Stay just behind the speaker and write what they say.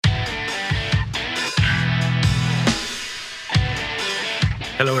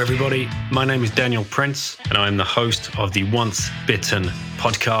Hello, everybody. My name is Daniel Prince, and I'm the host of the Once Bitten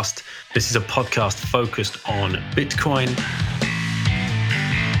podcast. This is a podcast focused on Bitcoin.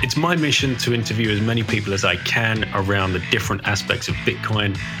 It's my mission to interview as many people as I can around the different aspects of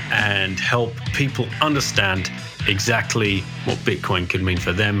Bitcoin and help people understand exactly what Bitcoin could mean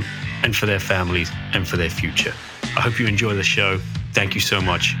for them and for their families and for their future. I hope you enjoy the show. Thank you so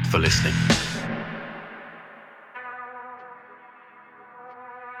much for listening.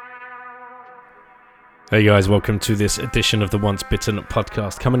 Hey guys, welcome to this edition of the Once Bitten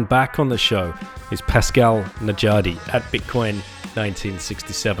podcast. Coming back on the show is Pascal Najadi at Bitcoin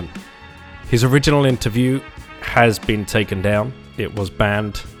 1967. His original interview has been taken down. It was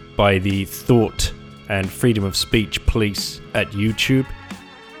banned by the Thought and Freedom of Speech police at YouTube.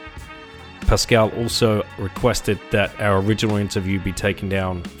 Pascal also requested that our original interview be taken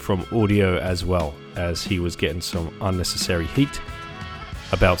down from audio as well, as he was getting some unnecessary heat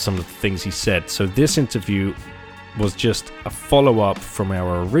about some of the things he said. So this interview was just a follow-up from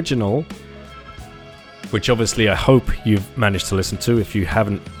our original, which obviously I hope you've managed to listen to. If you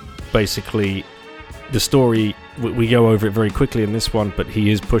haven't, basically the story, we go over it very quickly in this one, but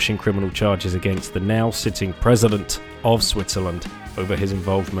he is pushing criminal charges against the now sitting president of Switzerland over his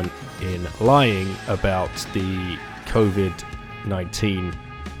involvement in lying about the COVID-19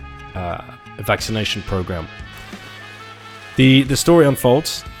 vaccination program. The story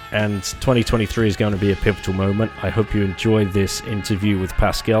unfolds, and 2023 is going to be a pivotal moment. I hope you enjoy this interview with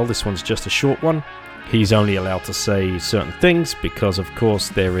Pascal. This one's just a short one. He's only allowed to say certain things because, of course,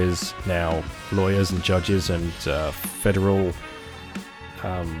 there is now lawyers and judges and federal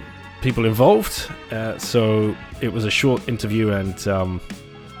people involved. So it was a short interview, and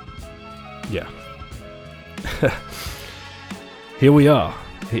yeah. Here we are.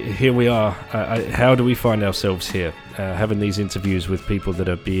 How do we find ourselves here? Having these interviews with people that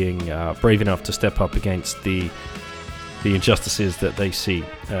are being brave enough to step up against the injustices that they see.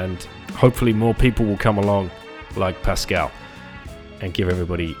 And hopefully more people will come along like Pascal and give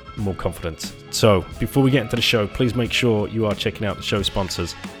everybody more confidence. So before we get into the show, please make sure you are checking out the show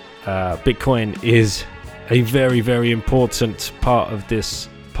sponsors. Bitcoin is a very, very important part of this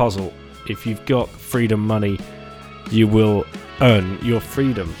puzzle. If you've got freedom money, you will earn your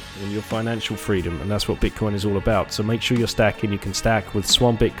freedom and your financial freedom, and that's what Bitcoin is all about. So make sure you're stacking. You can stack with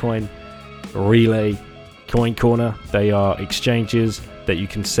Swan Bitcoin, Relay, Coin Corner. They are exchanges that you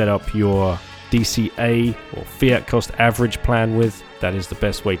can set up your DCA or fiat cost average plan with. That is the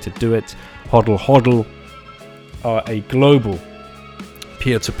best way to do it. HODL are a global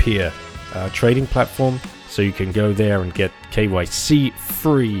peer-to-peer trading platform, so you can go there and get KYC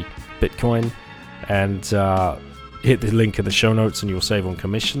free Bitcoin and hit the link in the show notes and you'll save on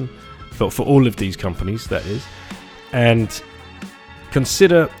commission for all of these companies, that is. And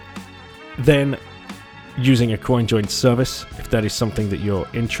consider then using a CoinJoin service if that is something that you're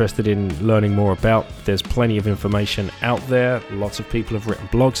interested in learning more about. There's plenty of information out there. Lots of people have written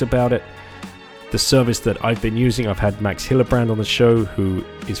blogs about it. The service that I've been using, I've had Max Hillebrand on the show, who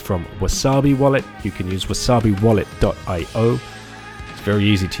is from Wasabi Wallet. You can use wasabiwallet.io. It's very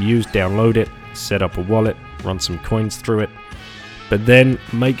easy to use. Download it, set up a wallet, run some coins through it. But then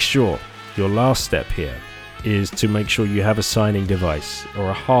make sure your last step here is to make sure you have a signing device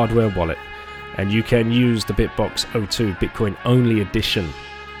or a hardware wallet, and you can use the Bitbox O2 Bitcoin only edition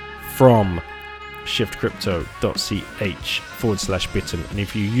from shiftcrypto.ch/bitten, and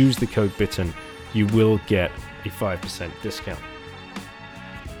if you use the code bitten, you will get a 5% discount.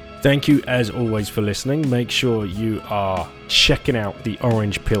 Thank you as always for listening. Make sure you are checking out the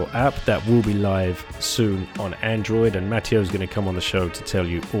Orange Pill app. That will be live soon on Android, and Matteo is going to come on the show to tell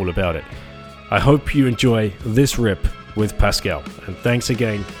you all about it. I hope you enjoy this rip with Pascal, and thanks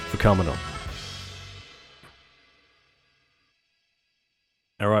again for coming on.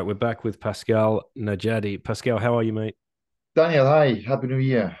 All right, we're back with Pascal Najadi. Pascal, how are you, mate? Daniel, hi, Happy New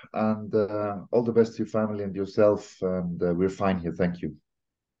Year, and all the best to your family and yourself. And we're fine here, thank you.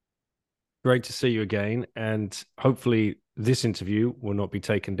 Great to see you again, and hopefully this interview will not be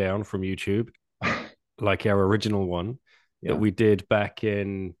taken down from YouTube like our original one that we did back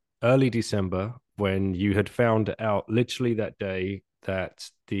in early December, when you had found out literally that day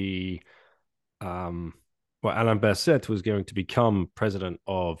that Alain Berset was going to become president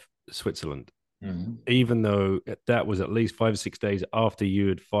of Switzerland. Mm-hmm. Even though that was at least 5 or 6 days after you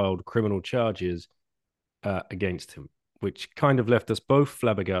had filed criminal charges against him, which kind of left us both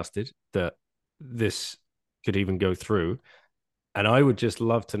flabbergasted that this could even go through. And I would just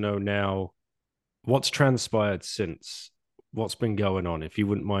love to know now what's transpired since, what's been going on, if you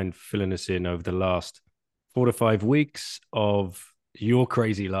wouldn't mind filling us in over the last 4 to 5 weeks of your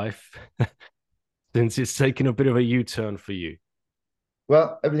crazy life since it's taken a bit of a U-turn for you?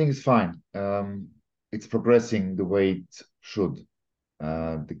 Well, everything is fine. It's progressing the way it should.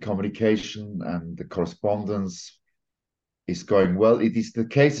 The communication and the correspondence is going well. The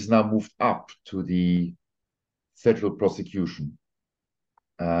case is now moved up to the federal prosecution,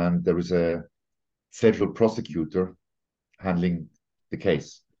 and there is a federal prosecutor handling the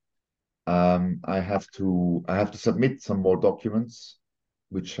case. I have to submit some more documents,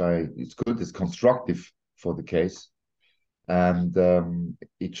 which it's good, it's constructive for the case, and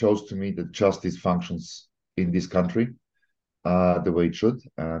it shows to me that justice functions in this country the way it should,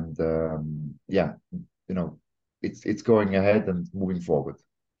 and yeah, you know, it's going ahead and moving forward.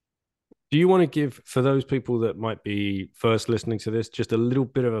 Do you want to give, for those people that might be first listening to this, just a little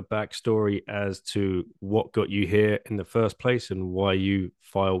bit of a backstory as to what got you here in the first place and why you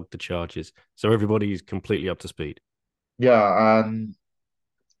filed the charges, so everybody's completely up to speed? Yeah, and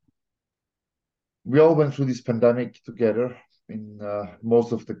we all went through this pandemic together in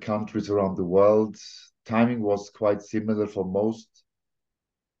most of the countries around the world. Timing was quite similar for most,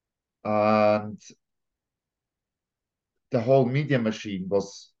 and the whole media machine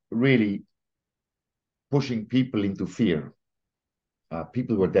was really pushing people into fear.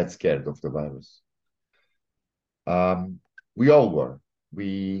 People were that scared of the virus. Um, we all were.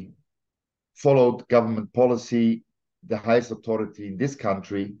 We followed government policy. The highest authority in this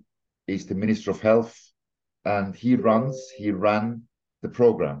country is the Minister of Health, and he ran the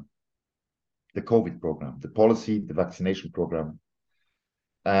program, the COVID program, the policy, the vaccination program.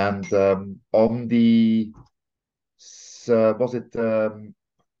 And on the was it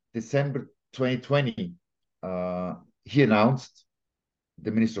December 2020, he announced, the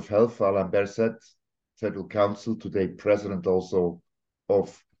Minister of Health, Alain Berset, Federal Council, today President also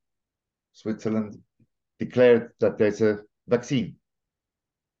of Switzerland, declared that there's a vaccine.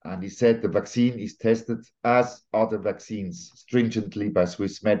 And he said the vaccine is tested as other vaccines stringently by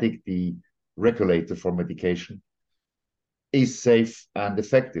Swissmedic, the regulator for medication, is safe and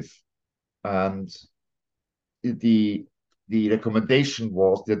effective. And the recommendation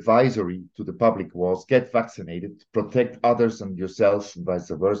was, the advisory to the public was, get vaccinated, protect others and yourself, and vice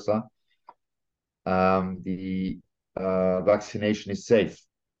versa. The vaccination is safe.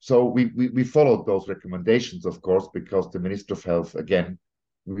 So we followed those recommendations, of course, because the Minister of Health, again,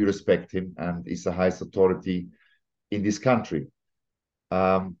 we respect him and is the highest authority in this country.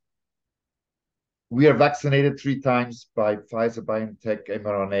 We are vaccinated 3 times by Pfizer BioNTech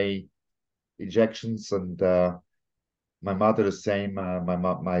mRNA injections, and my mother the same,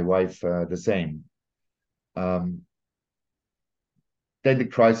 my wife the same. Then the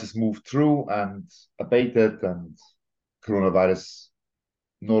crisis moved through and abated, and coronavirus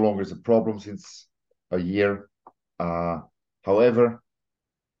no longer is a problem since a year. However,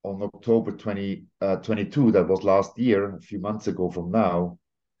 on October 2022, that was last year, a few months ago from now,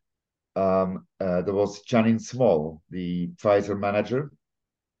 there was Janine Small, the Pfizer manager,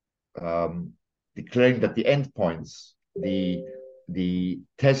 declaring that the endpoints, the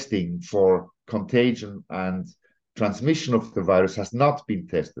testing for contagion and transmission of the virus has not been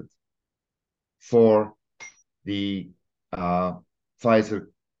tested for the Pfizer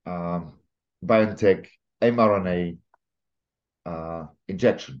BioNTech mRNA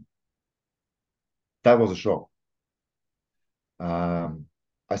injection. That was a shock.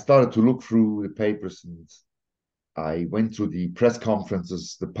 I started to look through the papers, and I went through the press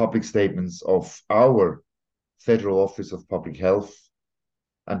conferences, the public statements of our Federal Office of Public Health,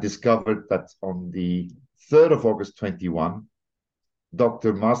 and discovered that on the 3rd of August 21,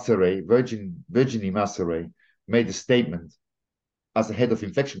 Dr. Masseret, Virginie Masseret, made a statement, as a head of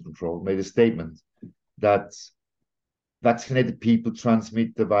infection control, made a statement that vaccinated people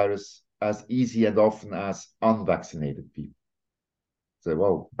transmit the virus as easy and often as unvaccinated people. So,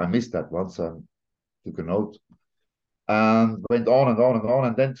 well, I missed that once. I took a note and went on and on and on.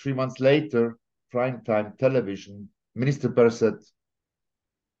 And then 3 months later, primetime television, Minister Berset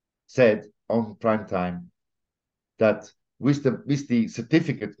said on primetime that with the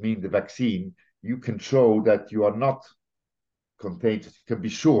certificate, meaning the vaccine, you can show that you are not contagious. You can be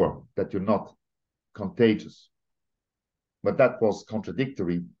sure that you're not contagious. But that was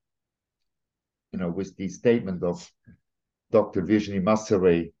contradictory, with the statement of Dr. Virginie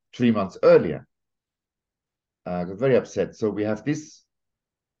Masseret 3 months earlier. I got very upset. So we have this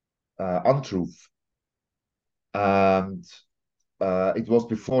untruth. And it was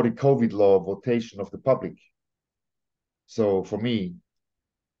before the COVID law votation of the public. So for me,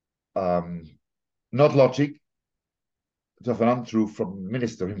 not logic, to have an untruth from the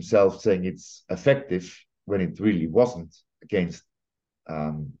minister himself saying it's effective when it really wasn't against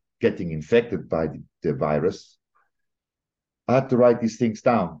getting infected by the virus, I had to write these things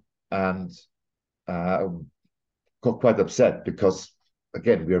down and got quite upset because,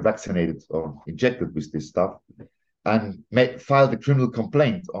 again, we are vaccinated or injected with this stuff, and filed a criminal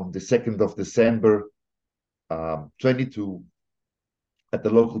complaint on the 2nd of December 22 at the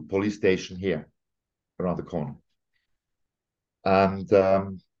local police station here around the corner, and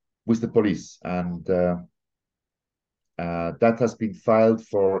with the police. And that has been filed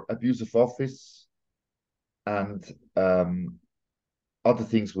for abuse of office, and other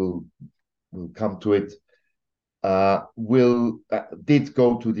things will come to it. Did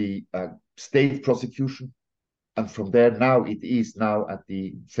go to the state prosecution, and from there now it is now at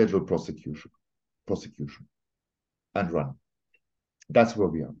the federal prosecution and run. That's where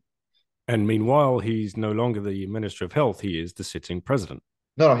we are. And meanwhile, he's no longer the Minister of Health. He is the sitting president.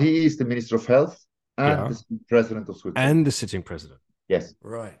 No, he is the Minister of Health and the President of Switzerland. And the sitting president. Yes.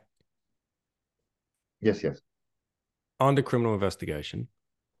 Right. Yes. Under criminal investigation.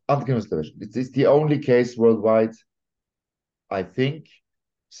 Under criminal investigation. It's the only case worldwide, I think.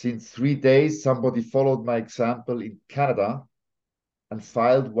 Since 3 days, somebody followed my example in Canada and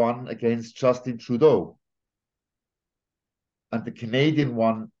filed one against Justin Trudeau. And the Canadian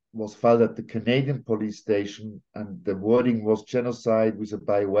one was filed at the Canadian police station, and the wording was genocide with a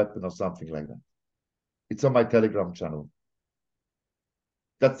bioweapon or something like that. It's on my Telegram channel.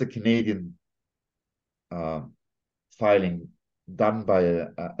 That's the Canadian filing done by a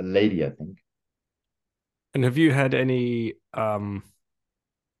lady, I think. And have you had any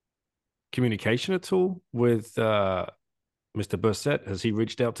communication at all with Mr. Berset? Has he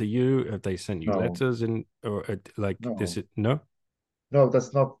reached out to you? Have they sent you letters this? No? No,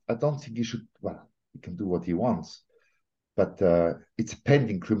 that's not. I don't think he should. Well, he can do what he wants, but it's a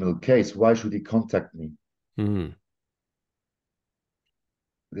pending criminal case. Why should he contact me?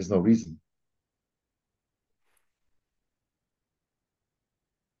 There's no reason.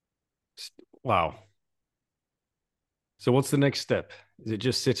 Wow. So what's the next step? Is it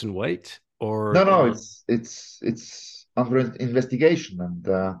just sit and wait, or no? It's under investigation, and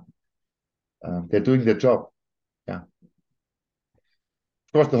they're doing their job. Yeah.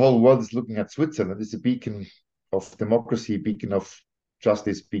 Of course, the whole world is looking at Switzerland. It's a beacon of democracy, beacon of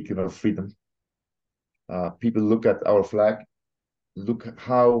justice, beacon of freedom. People look at our flag, look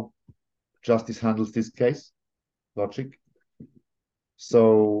how justice handles this case, logic.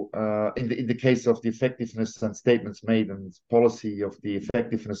 So in the case of the effectiveness and statements made and policy of the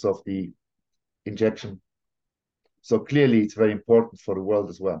effectiveness of the injection. So clearly it's very important for the world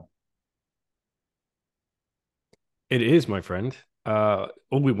as well. It is, my friend. All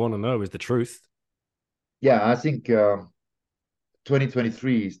we want to know is the truth. Yeah, I think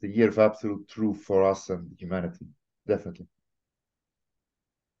 2023 is the year of absolute truth for us and humanity. Definitely.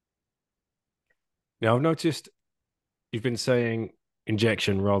 Now, I've noticed you've been saying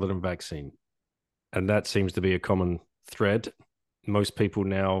injection rather than vaccine, and that seems to be a common thread. Most people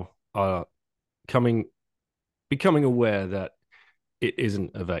now are becoming aware that it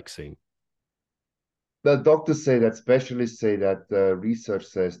isn't a vaccine. The doctors say that, specialists say that, research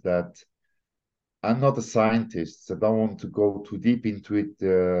says that. I'm not a scientist, so I don't want to go too deep into it.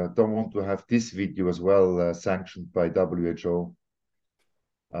 Don't want to have this video as well sanctioned by WHO.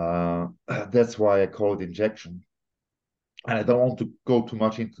 That's why I call it injection. And I don't want to go too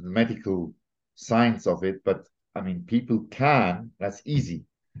much into the medical science of it, but I mean, people can, that's easy,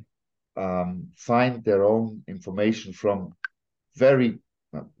 find their own information from very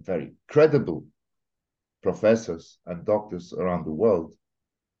credible professors and doctors around the world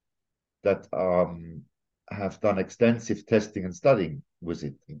that have done extensive testing and studying with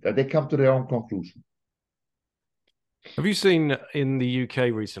it. They come to their own conclusion. Have you seen in the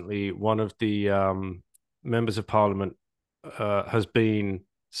UK recently, one of the members of parliament has been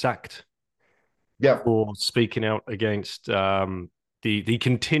sacked for speaking out against the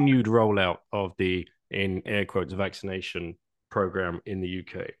continued rollout of the, in air quotes, vaccination program in the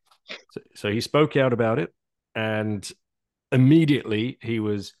UK. So he spoke out about it, and immediately he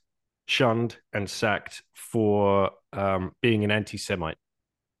was shunned and sacked for being an anti-Semite.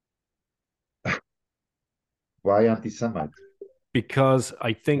 Why anti-Semite? Because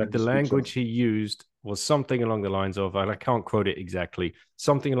I think the language he used was something along the lines of, and I can't quote it exactly,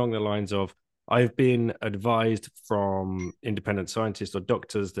 something along the lines of, I've been advised from independent scientists or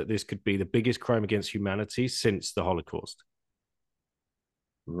doctors that this could be the biggest crime against humanity since the Holocaust.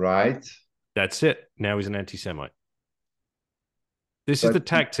 Right. That's it. Now he's an anti-Semite. This is the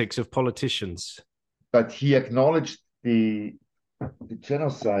tactics of politicians. But he acknowledged the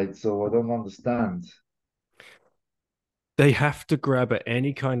genocide, so I don't understand. They have to grab at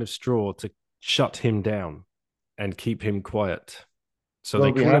any kind of straw to shut him down and keep him quiet. So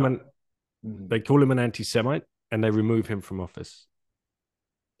Well, we have they call him an anti-Semite and they remove him from office.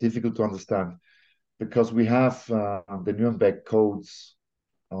 difficult to understand because we have the Nuremberg codes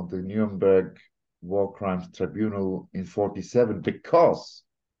on the Nuremberg War Crimes Tribunal in 47 because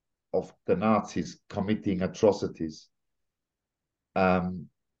of the Nazis committing atrocities. And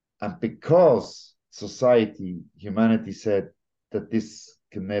because humanity said that this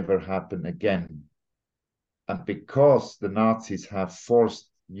can never happen again, and because the Nazis have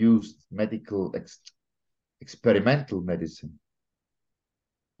used experimental medicine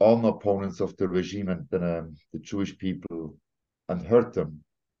on opponents of the regime and the Jewish people and hurt them,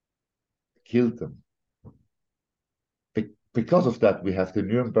 killed them. Because of that, we have the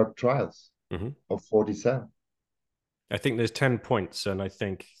Nuremberg trials of 47. I think there's 10 points, and I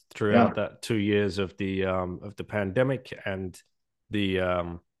think throughout that 2 years of the pandemic and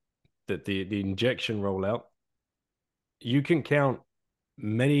the injection rollout, you can count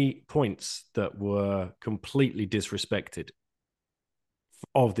many points that were completely disrespected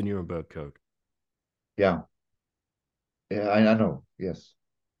of the Nuremberg Code. Yeah, I know. Yes,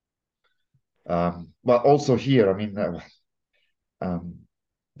 but also here, I mean,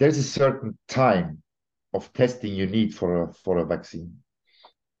 there's a certain time of testing you need for a vaccine.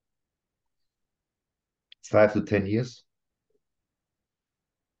 5 to 10 years.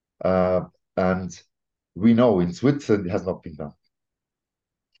 And we know in Switzerland it has not been done.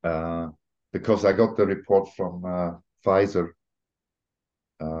 Because I got the report from Pfizer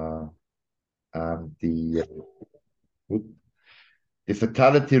and the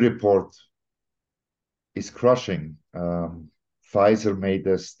fatality report is crushing. Pfizer made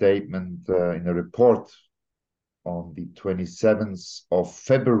a statement in a report on the 27th of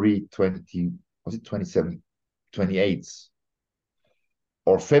February 20, was it 27, 28th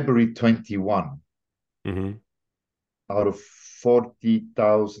or February 21 out of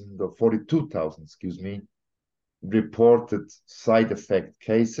 40,000 or 42,000, excuse me, reported side effect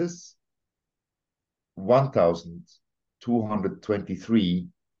cases, 1,223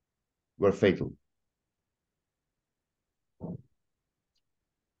 were fatal.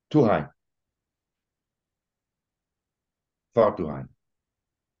 Too high. Far too high.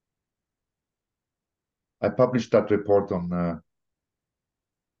 I published that report on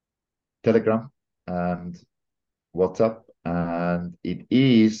Telegram and WhatsApp, and it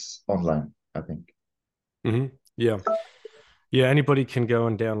is online, I think. Yeah. Yeah, anybody can go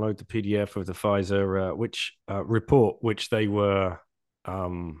and download the PDF of the Pfizer report, which they were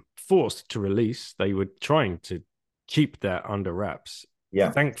forced to release. They were trying to keep that under wraps. Yeah.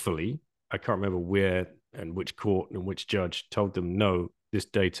 Thankfully, I can't remember where and which court and which judge told them, no, this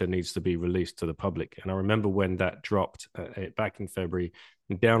data needs to be released to the public. And I remember when that dropped back in February,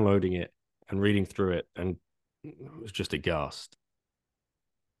 and downloading it and reading through it, and it was just aghast.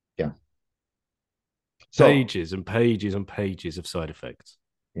 Yeah. So, pages and pages and pages of side effects.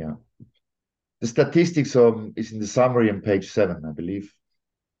 Yeah. The statistics is in the summary on page 7, I believe.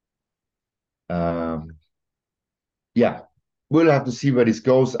 Yeah, we'll have to see where this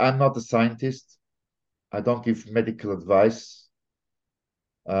goes. I'm not a scientist. I don't give medical advice.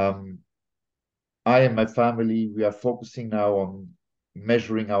 I and my family, we are focusing now on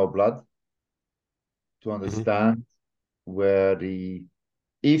measuring our blood to understand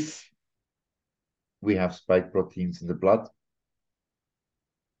if we have spike proteins in the blood.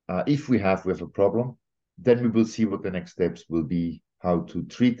 If we have a problem, then we will see what the next steps will be, how to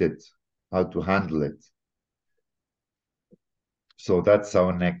treat it, how to handle it. So that's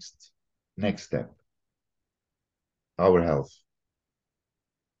our next step, our health.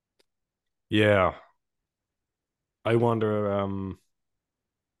 Yeah. I wonder,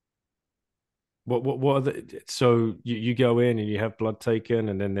 what are so you go in and you have blood taken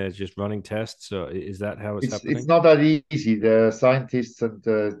and then there's just running tests? So is that how it's happening? It's not that easy. The scientists and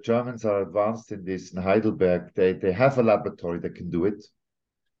the Germans are advanced in this. In Heidelberg, they have a laboratory that can do it.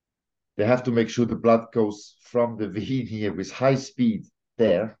 They have to make sure the blood goes from the vein here with high speed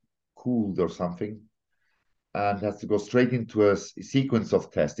there, cooled or something, and has to go straight into a sequence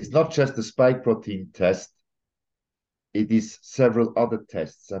of tests. It's not just the spike protein test. It is several other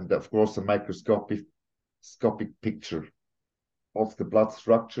tests, and of course a microscopic picture of the blood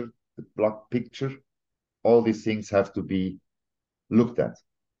structure, the blood picture. All these things have to be looked at.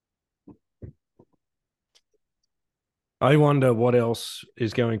 I wonder what else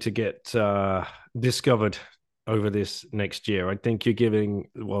is going to get discovered over this next year. I think you're giving,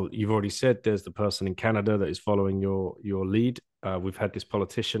 well, you've already said there's the person in Canada that is following your lead. We've had this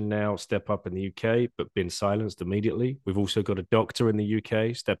politician now step up in the UK, but been silenced immediately. We've also got a doctor in the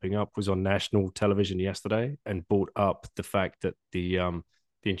UK stepping up, was on national television yesterday and brought up the fact that the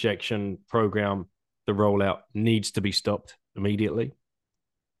injection program, the rollout needs to be stopped immediately.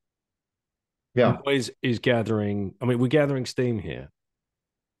 Yeah, Noise is gathering. I mean, we're gathering steam here.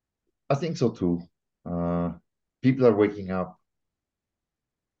 I think so too. People are waking up.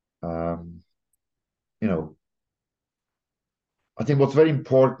 Um, you know, I think what's very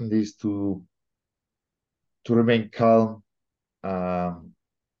important is to remain calm, um,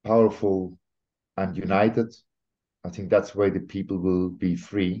 powerful, and united. I think that's why the people will be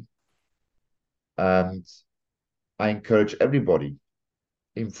free. And I encourage everybody,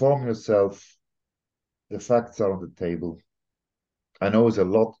 inform yourself. The facts are on the table. I know it's a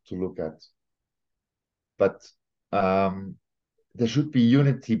lot to look at, but um, there should be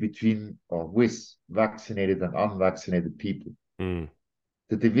unity between or with vaccinated and unvaccinated people. Mm.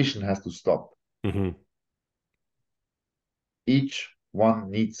 The division has to stop. Mm-hmm. Each one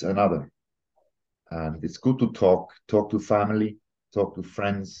needs another. And it's good to talk to family, talk to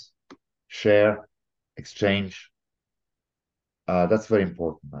friends, share, exchange. That's very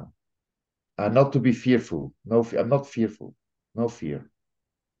important now. Not to be fearful. No, I'm not fearful. No fear.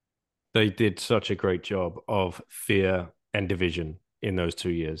 They did such a great job of fear and division in those 2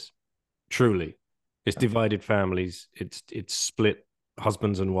 years. Truly, it's divided families. It's split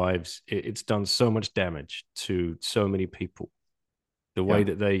husbands and wives. It's done so much damage to so many people. The way Yeah,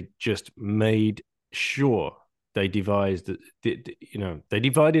 that they just made sure they devised that, they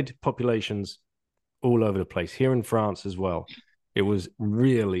divided populations all over the place. Here in France as well, it was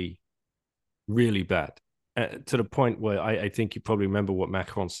really, really bad. To the point where I think you probably remember what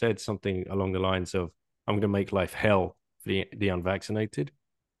Macron said, something along the lines of, I'm going to make life hell for the unvaccinated.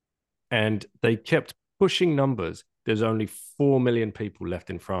 And they kept pushing numbers. There's only 4 million people left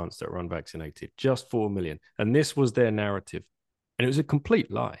in France that are unvaccinated, just 4 million. And this was their narrative. And it was a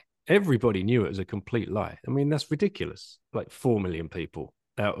complete lie. Everybody knew it was a complete lie. I mean, that's ridiculous. Like 4 million people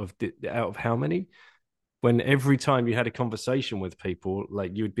out of how many? When every time you had a conversation with people,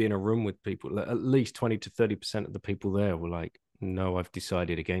 like you would be in a room with people, at least 20 to 30% of the people there were like, no, I've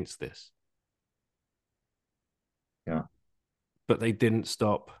decided against this. yeah, But they didn't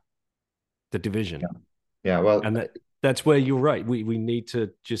stop the division. yeah, yeah. Well, And that's where you're right. We need to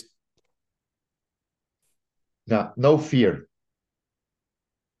just no fear.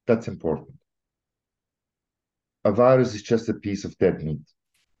 That's important. A virus is just a piece of dead meat.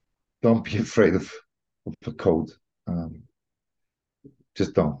 Don't be afraid of the code.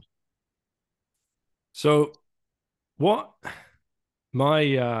 Just don't. so what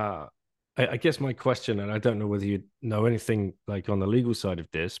my I guess my question, and I don't know whether you know anything like on the legal side of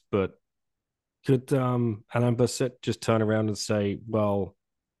this, but could Alain Berset just turn around and say, well,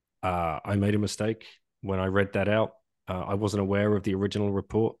 I made a mistake when I read that out. I wasn't aware of the original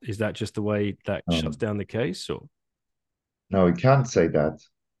report. Is that just the way that shuts down the case, or? No, you can't say that.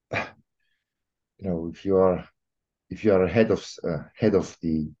 If you are head of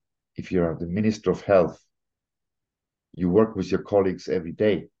the if you are the minister of health, you work with your colleagues every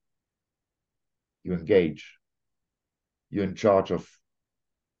day. You engage. You're in charge of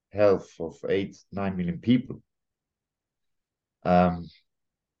health of 8, 9 million people. Um,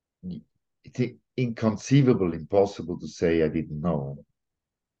 it's inconceivable, impossible to say I didn't know.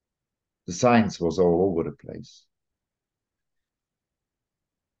 The science was all over the place.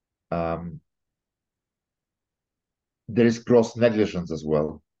 Um, there is gross negligence as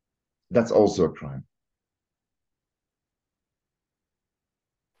well. That's also a crime.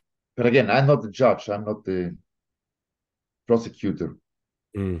 But again, I'm not the judge. I'm not the prosecutor.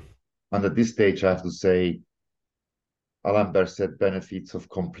 Mm. And at this stage, I have to say, Alain Berset benefits of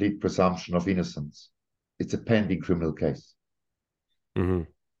complete presumption of innocence. It's a pending criminal case. Mm-hmm.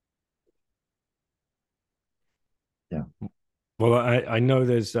 Yeah. Well, I know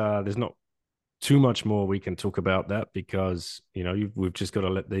there's not too much more we can talk about that because we've just got to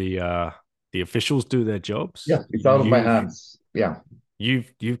let the officials do their jobs. Yeah, it's out of my hands. Yeah.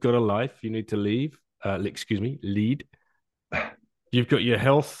 You've got a life. You need to leave. Lead. You've got your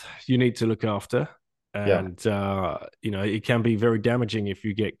health. You need to look after, Yeah. and it can be very damaging if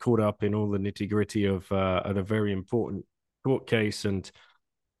you get caught up in all the nitty gritty of a very important court case and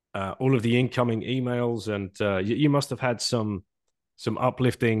all of the incoming emails. And you must have had some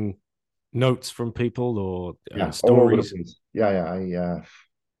uplifting notes from people or Yeah. All over the stories. place. Yeah.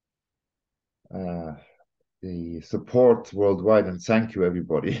 Yeah. The support worldwide, and thank you,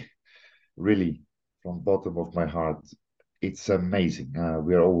 everybody. Really, from bottom of my heart, it's amazing.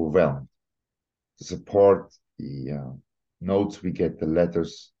 We are overwhelmed. The support, notes we get, the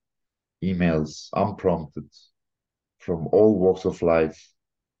letters, emails, unprompted, from all walks of life,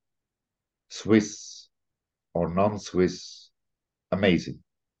 Swiss or non-Swiss. Amazing.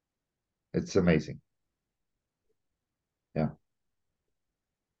 It's amazing. Yeah.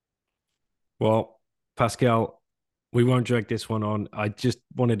 Well, Pascal, we won't drag this one on. I just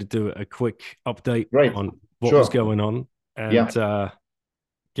wanted to do a quick update Great. on what was Sure. going on and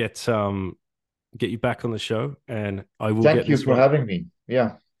get you back on the show. And I will Thank you for having me.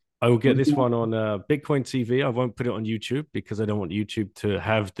 Yeah. I will get this one on Bitcoin TV. I won't put it on YouTube because I don't want YouTube to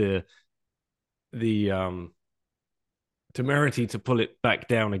have the temerity to pull it back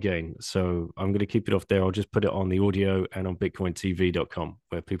down again. So I'm going to keep it off there. I'll just put it on the audio and on bitcointv.com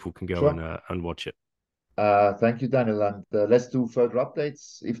where people can go and watch it. Thank you, Daniel. And let's do further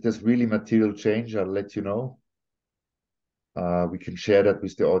updates. If there's really material change, I'll let you know. We can share that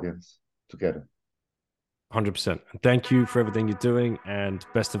with the audience together. 100%. Thank you for everything you're doing and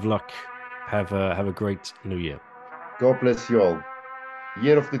best of luck. Have a great new year. God bless you all.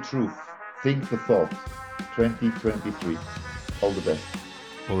 Year of the truth. Think the thought. 2023. All the best.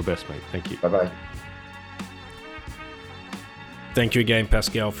 All the best, mate. Thank you. Bye-bye. Thank you again,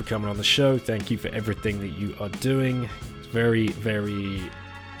 Pascal, for coming on the show. Thank you for everything that you are doing. It's very, very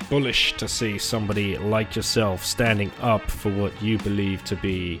bullish to see somebody like yourself standing up for what you believe to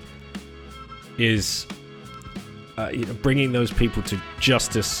be is bringing those people to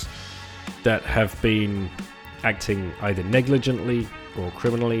justice that have been acting either negligently or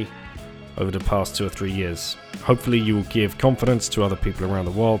criminally over the past 2 or 3 years. Hopefully you will give confidence to other people around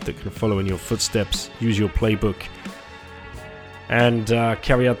the world that can follow in your footsteps, use your playbook, and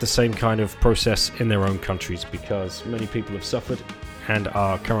carry out the same kind of process in their own countries, because many people have suffered and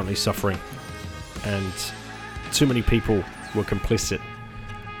are currently suffering, and too many people were complicit,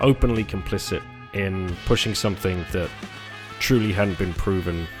 openly complicit, in pushing something that truly hadn't been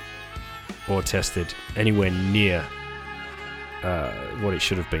proven or tested anywhere near what it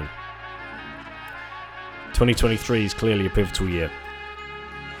should have been. 2023 is clearly a pivotal year.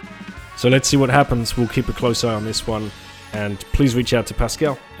 So let's see what happens. We'll keep a close eye on this one. And please reach out to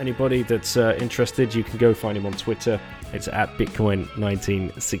Pascal. Anybody that's interested, you can go find him on Twitter. It's at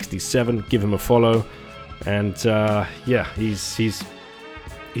Bitcoin1967. Give him a follow. And he's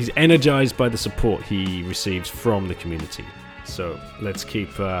energized by the support he receives from the community. So let's keep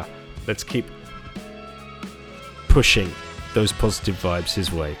pushing those positive vibes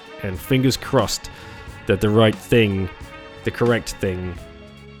his way. And fingers crossed that the right thing, the correct thing,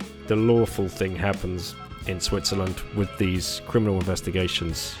 the lawful thing happens in Switzerland with these criminal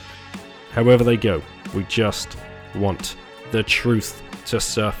investigations. However they go, we just want the truth to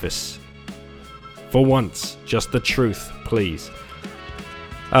surface. For once, just the truth, please.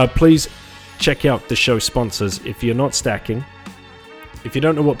 Please check out the show sponsors if you're not stacking. If you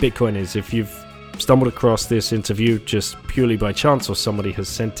don't know what Bitcoin is, if you've stumbled across this interview just purely by chance or somebody has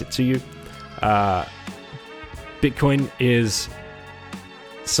sent it to you, Bitcoin is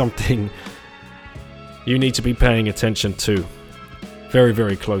something you need to be paying attention to very,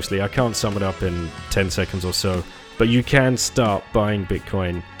 very closely. I can't sum it up in 10 seconds or so, but you can start buying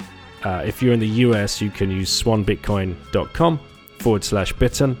Bitcoin. If you're in the US, you can use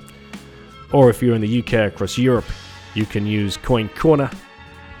swanbitcoin.com/Bitten. Or if you're in the UK across Europe, you can use Coin Corner,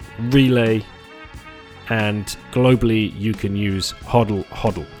 Relay, and globally you can use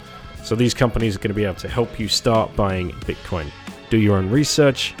HODL. So these companies are going to be able to help you start buying Bitcoin. Do your own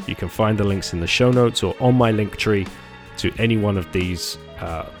research. You can find the links in the show notes or on my link tree to any one of these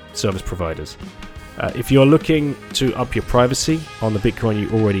service providers. If you're looking to up your privacy on the Bitcoin you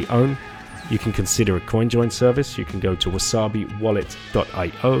already own, you can consider a CoinJoin service. You can go to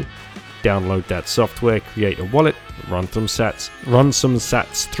wasabiwallet.io, download that software, create a wallet, run some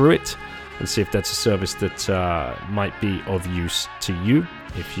sats through it, and see if that's a service that might be of use to you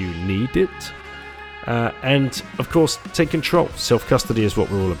if you need it. And of course, take control. Self-custody is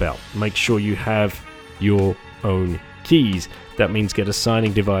what we're all about. Make sure you have your own keys. That means get a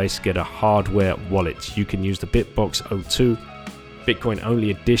signing device, get a hardware wallet. You can use the Bitbox 02 Bitcoin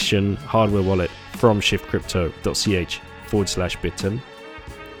only edition hardware wallet from shiftcrypto.ch/Bitten.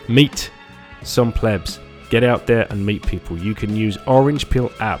 Meet some plebs. Get out there and meet people. You can use Orange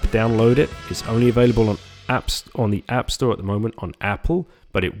Pill app. Download it. It's only available on the App Store at the moment on Apple,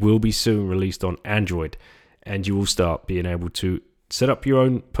 but it will be soon released on Android, and you will start being able to set up your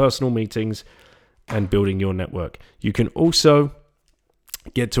own personal meetings and building your network. You can also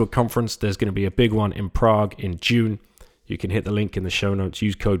get to a conference. There's going to be a big one in Prague in June. You can hit the link in the show notes.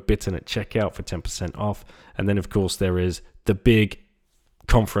 Use code BITTEN at checkout for 10% off. And then, of course, there is the big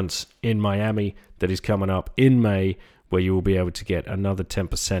conference in Miami that is coming up in May, where you will be able to get another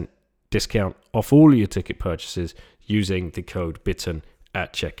 10% discount off all your ticket purchases using the code BITTEN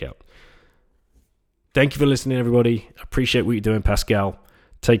at checkout. Thank you for listening, everybody. Appreciate what you're doing, Pascal.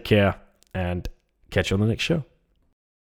 Take care, and catch you on the next show.